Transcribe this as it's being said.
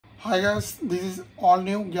Hi guys, this is all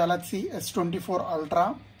new Galaxy S24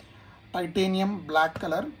 Ultra titanium black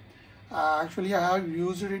color. Actually, I have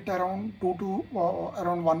used it around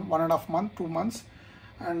around one and a half month, 2 months,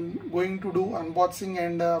 and going to do unboxing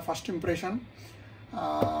and first impression.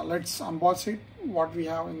 Let's unbox it. What we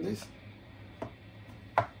have in this?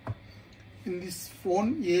 In this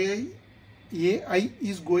phone, AI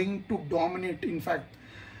is going to dominate. In fact,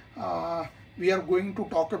 we are going to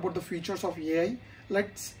talk about the features of AI.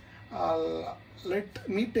 Let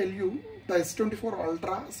me tell you, the S24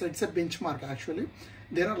 Ultra sets a benchmark. Actually,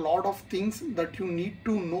 there are a lot of things that you need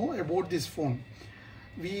to know about this phone.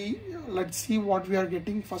 Let's see what we are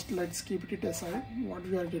getting. First, let's keep it aside. What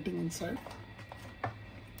we are getting inside.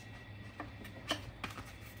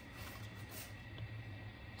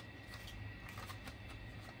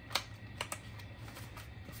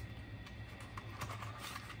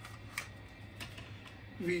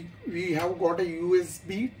 We have got a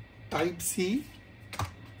USB Type-C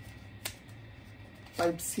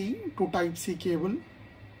to Type-C cable.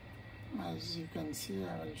 As you can see,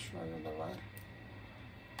 I will show you the wire.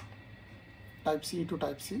 Type-C to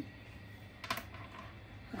Type-C.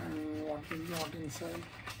 And what we got inside?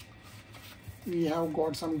 We have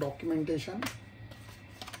got some documentation.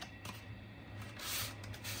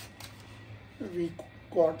 We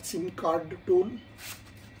got SIM card tool.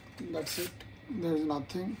 That's it. There is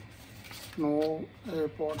nothing, no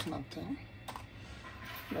AirPods, nothing.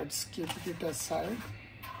 Let's keep it aside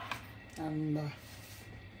and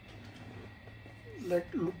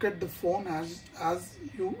let's look at the phone. As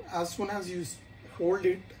soon as you hold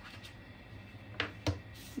it,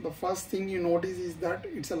 the first thing you notice is that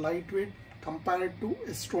it's a lightweight compared to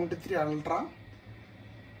S23 Ultra.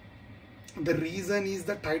 The reason is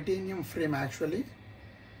the titanium frame actually.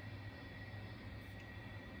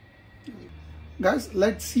 Guys,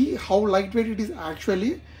 let's see how lightweight it is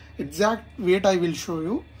actually. Exact weight I will show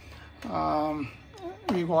you.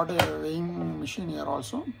 We got a weighing machine here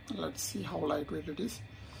also. Let's see how lightweight it is.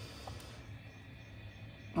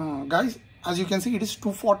 Guys, as you can see, it is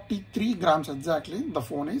 243 grams exactly, the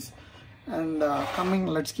phone is. And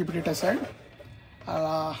let's keep it aside.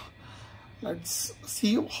 Let's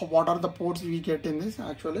see what are the ports we get in this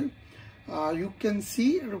actually. You can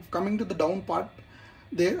see, coming to the down part,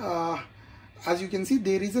 there as you can see,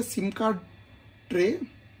 there is a SIM card tray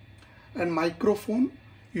and microphone,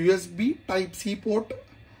 USB Type-C port,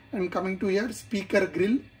 and coming to here, speaker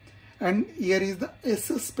grill, and here is the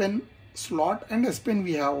S Pen slot and S Pen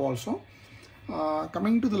we have also.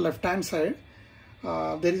 Coming to the left hand side,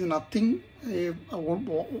 there is nothing.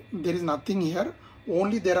 There is nothing here.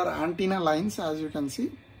 Only there are antenna lines, as you can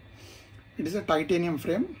see. It is a titanium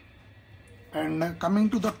frame. And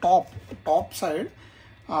coming to the top side,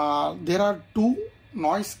 there are two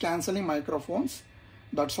noise cancelling microphones.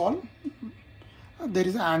 That's all. There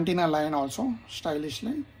is an antenna line also,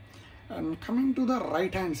 stylishly. And coming to the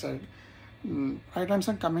right hand side,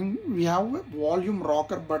 we have a volume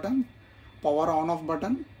rocker button, power on off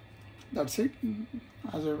button. That's it.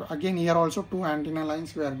 Again here also two antenna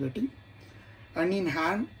lines we are getting. And in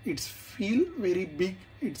hand, it's feel very big.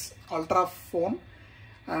 It's ultra phone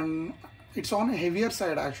and it's on a heavier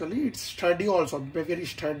side actually. It's sturdy also, very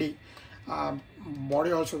sturdy.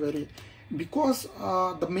 Body also very, because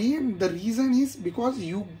the reason is because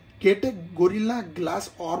you get a Gorilla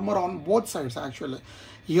Glass armor on both sides actually.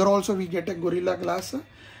 Here also we get a Gorilla Glass,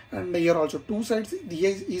 and here also two sides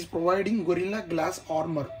is providing Gorilla Glass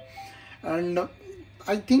armor. And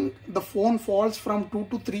I think the phone falls from 2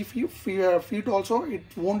 to 3 feet also. It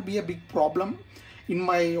won't be a big problem in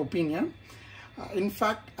my opinion. In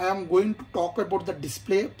fact, I am going to talk about the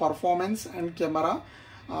display, performance and camera.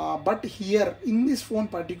 But here in this phone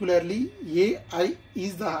particularly, AI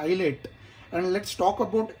is the highlight. And let's talk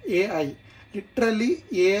about AI. Literally,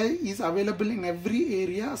 AI is available in every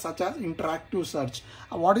area, such as interactive search.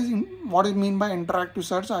 What is mean by interactive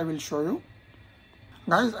search? I will show you.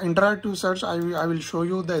 Guys, interactive search, I will show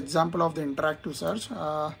you the example of the interactive search.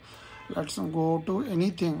 Let's go to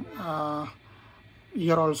anything.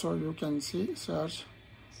 Here also you can see search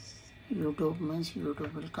YouTube, means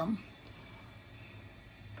YouTube will come.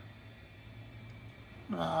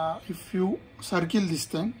 If you circle this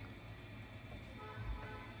thing,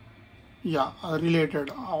 yeah,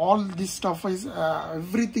 related, all this stuff is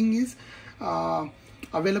everything is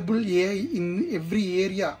available. AI in every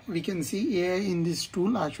area, we can see AI in this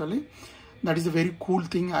tool actually. That is a very cool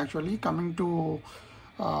thing actually. Coming to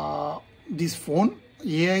this phone,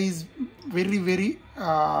 AI is very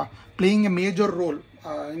playing a major role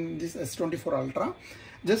in this S24 Ultra.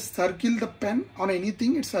 Just circle the pen on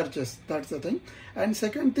anything, it searches. That's the thing. And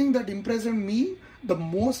second thing that impressed me, the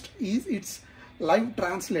most is its live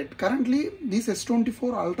translate. Currently this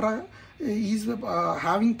S24 Ultra is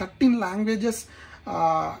having 13 languages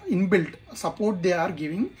inbuilt support they are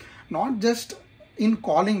giving, not just in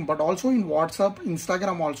calling but also in WhatsApp,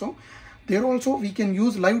 Instagram also. There also we can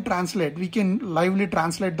use live translate. We can lively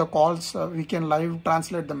translate the calls, we can live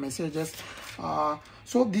translate the messages.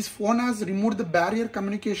 So this phone has removed the barrier,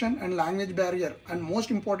 communication and language barrier, and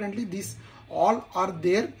most importantly these all are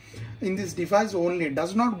there in this device only. It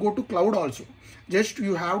does not go to cloud also. Just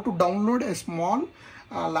you have to download a small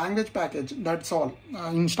language package, that's all.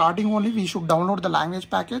 In starting only we should download the language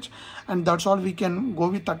package, and that's all. We can go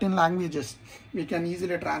with 13 languages, we can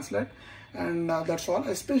easily translate, and that's all.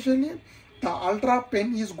 Especially the Ultra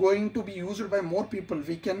pen is going to be used by more people.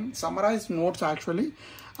 We can summarize notes actually.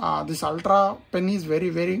 This Ultra pen is very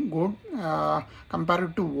good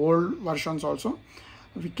compared to old versions also.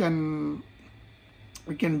 We can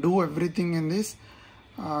do everything in this.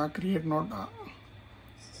 Create note,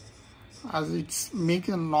 as it's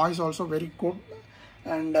making a noise also very good,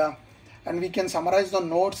 and we can summarize the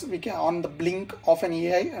notes. We can on the blink of an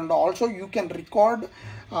AI, and also you can record.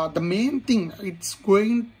 The main thing, it's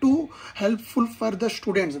going to helpful for the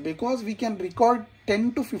students, because we can record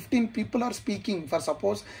 10 to 15 people are speaking, for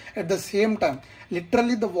suppose at the same time.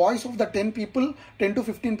 Literally the voice of the 10 to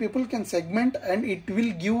 15 people can segment, and it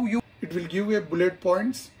will give you a bullet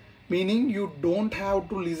points, meaning you don't have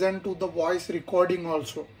to listen to the voice recording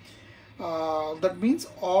also. That means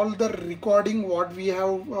all the recording what we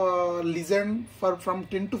have listened from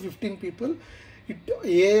 10 to 15 people,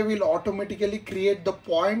 AI will automatically create the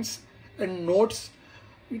points and notes.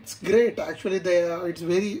 It's great actually. It's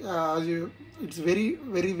very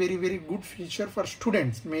very good feature for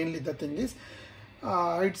students. Mainly the thing is,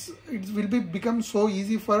 it will become so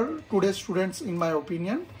easy for today's students in my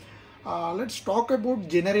opinion. Let's talk about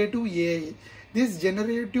generative AI. This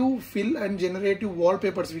generative fill and generative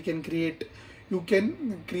wallpapers we can create. You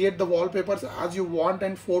can create the wallpapers as you want,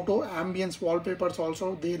 and photo ambience wallpapers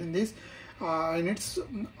also there in this. And it's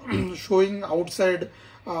showing outside.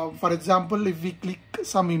 For example, if we click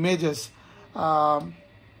some images and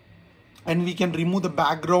we can remove the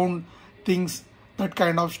background things, that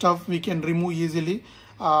kind of stuff we can remove easily.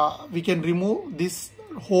 We can remove this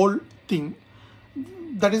whole thing.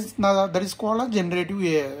 That is called a generative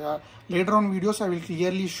AI. Later on videos I will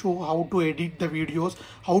clearly show how to edit the videos,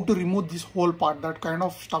 how to remove this whole part. That kind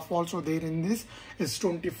of stuff also there in this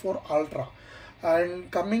S24 Ultra. And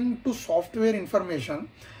coming to software information,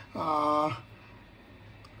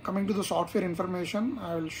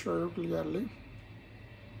 I will show you clearly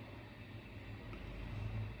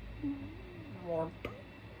what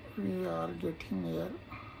we are getting here.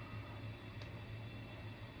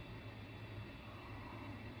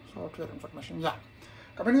 Software information, yeah.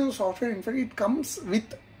 Coming to the software information, it comes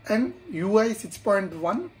with an UI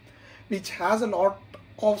 6.1, which has a lot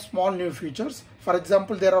of small new features. For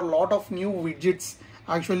example, there are a lot of new widgets.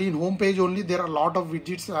 Actually, in home page only there are a lot of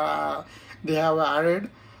widgets they have added,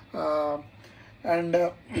 and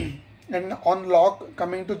on lock.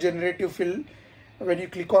 Coming to generative fill, when you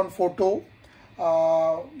click on photo,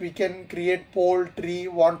 we can create poll, tree,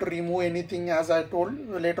 want to remove anything. As I told,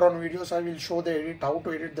 later on videos I will show the how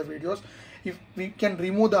to edit the videos. If we can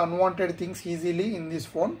remove the unwanted things easily in this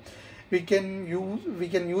phone, we can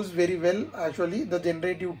use very well actually the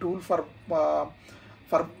generative tool for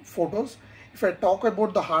photos. If I talk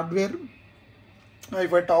about the hardware,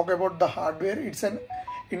 it's an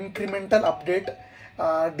incremental update.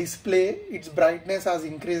 Display, its brightness has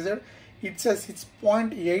increased. It's a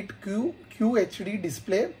 6.8 QHD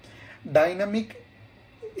display, dynamic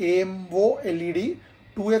AMOLED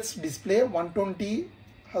 2X display, 120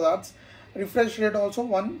 Hz, refresh rate also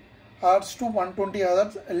 1 Hz to 120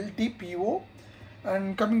 Hz, LTPO.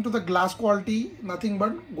 And coming to the glass quality, nothing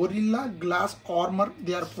but Gorilla Glass armor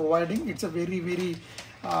they are providing. It's a very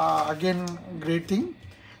again great thing,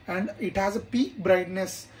 and it has a peak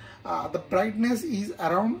brightness. The brightness is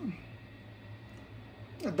around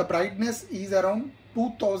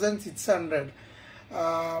 2600,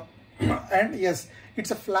 and yes,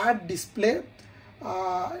 it's a flat display,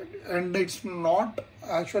 and it's not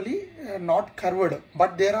actually not curved,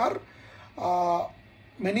 but there are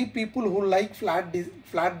many people who like flat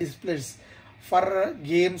displays for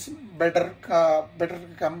games, better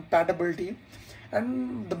compatibility.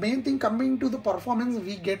 And the main thing, coming to the performance,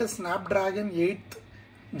 we get a Snapdragon 8th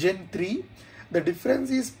Gen 3. The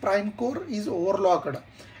difference is prime core is overclocked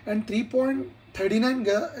and 3.39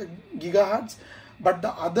 gigahertz, but the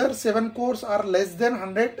other 7 cores are less than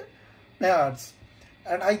 100 megahertz.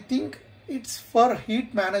 And I think it's for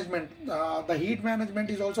heat management. The heat management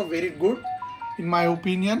is also very good. in my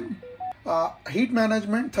opinion. Heat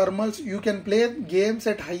management, thermals, you can play games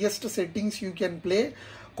at highest settings. You can play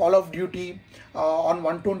Call of Duty on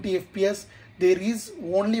 120 FPS. There is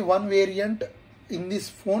only one variant in this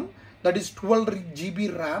phone, that is 12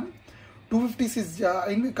 GB RAM. 256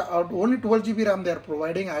 only 12 GB RAM they are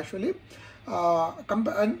providing actually.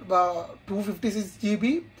 256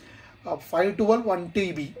 GB, 512, 1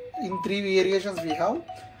 TB in 3 variations we have.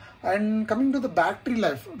 And coming to the battery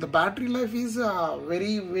life is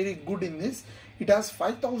very good in this. It has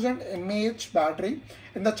 5000 mAh battery,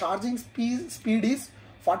 and the charging speed is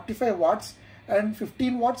 45 watts and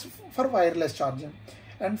 15 watts for wireless charging,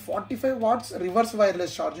 and 45 watts reverse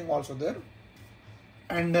wireless charging also there.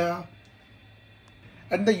 And the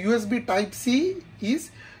USB type C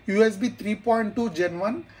is USB 3.2 Gen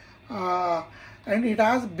 1, and it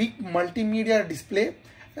has big multimedia display.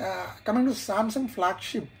 Coming to Samsung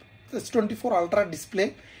flagship S24 Ultra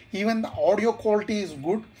display, even the audio quality is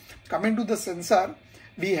good. Coming to the sensor,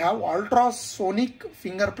 we have ultrasonic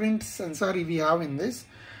fingerprint sensor we have in this.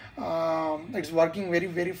 It's working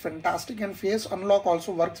very fantastic, and face unlock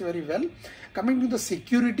also works very well. Coming to the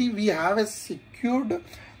security, we have a secured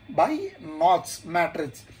by notch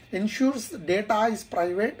matrix, ensures data is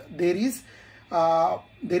private. There is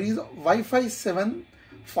Wi-Fi 7,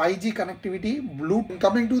 5G connectivity, Bluetooth.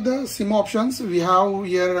 Coming to the SIM options, we have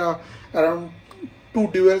here around 2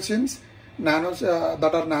 dual SIMs,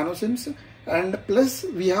 that are nano SIMs, and plus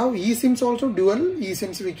we have eSIMs also, dual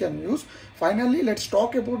eSIMs we can use. Finally, let's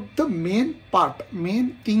talk about the main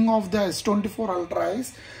thing of the S24 Ultra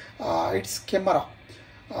is its camera.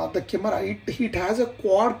 The camera, it has a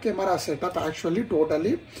quad camera setup actually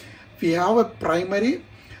totally. We have a primary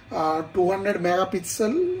 200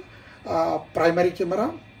 megapixel primary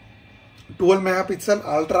camera, 12 megapixel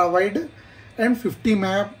ultra wide, and 50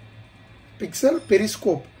 megapixel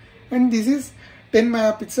periscope, and this is 10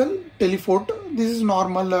 megapixel telephoto. This is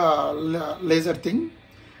normal laser thing,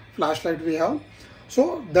 flashlight we have.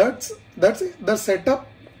 So that's the setup.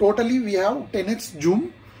 Totally we have 10x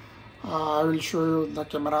zoom. I will show you the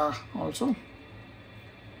camera also.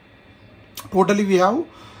 Totally we have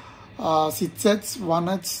 6x,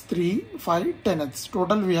 1x, 3, 5, 10x.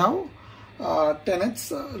 Total we have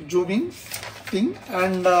 10x zooming thing.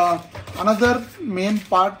 And another main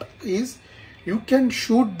part is you can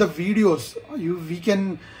shoot the videos. We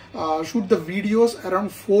can shoot the videos around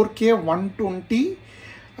 4K 120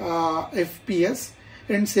 FPS.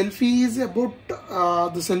 And selfie is about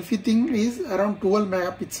the selfie thing is around 12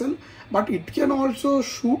 megapixel, but it can also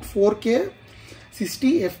shoot 4K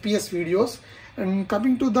 60 FPS videos. And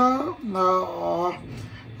coming to the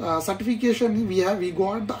certification, we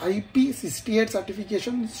got the IP68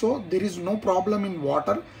 certification, so there is no problem in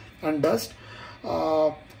water and dust.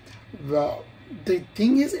 The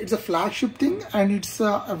thing is, it's a flagship thing, and it's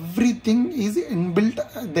everything is inbuilt.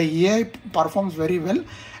 The AI performs very well.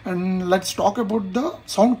 And let's talk about the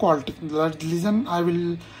sound quality. Let's listen. I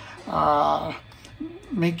will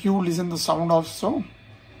make you listen the sound also.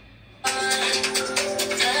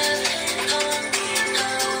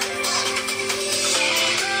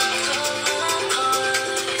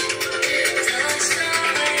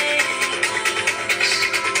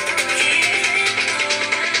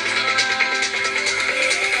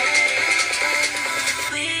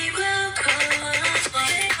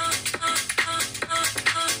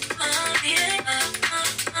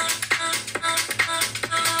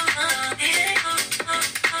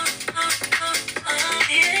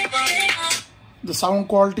 The sound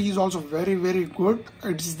quality is also very good.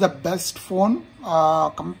 It's the best phone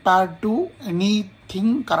compared to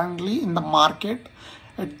anything currently in the market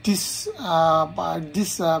at this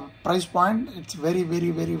price point. It's very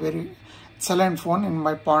excellent phone in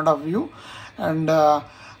my point of view. And I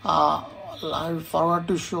forgot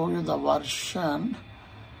to show you the version.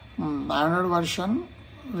 Android version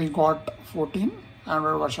we got 14,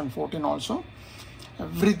 Android version 14 also.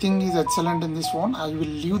 Everything is excellent in this phone. I will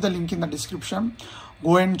leave the link in the description.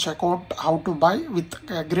 Go and check out how to buy with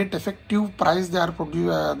a great effective price they are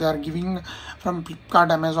giving from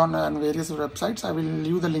Flipkart, Amazon, and various websites. I will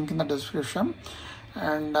leave the link in the description.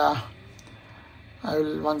 And I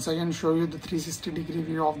will once again show you the 360-degree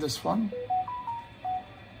view of this phone.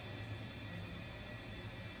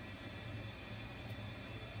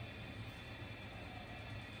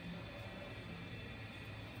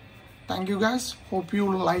 Thank you guys. Hope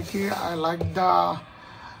you like it. I like the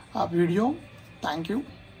video. Thank you.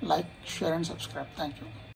 Like, share and subscribe. Thank you.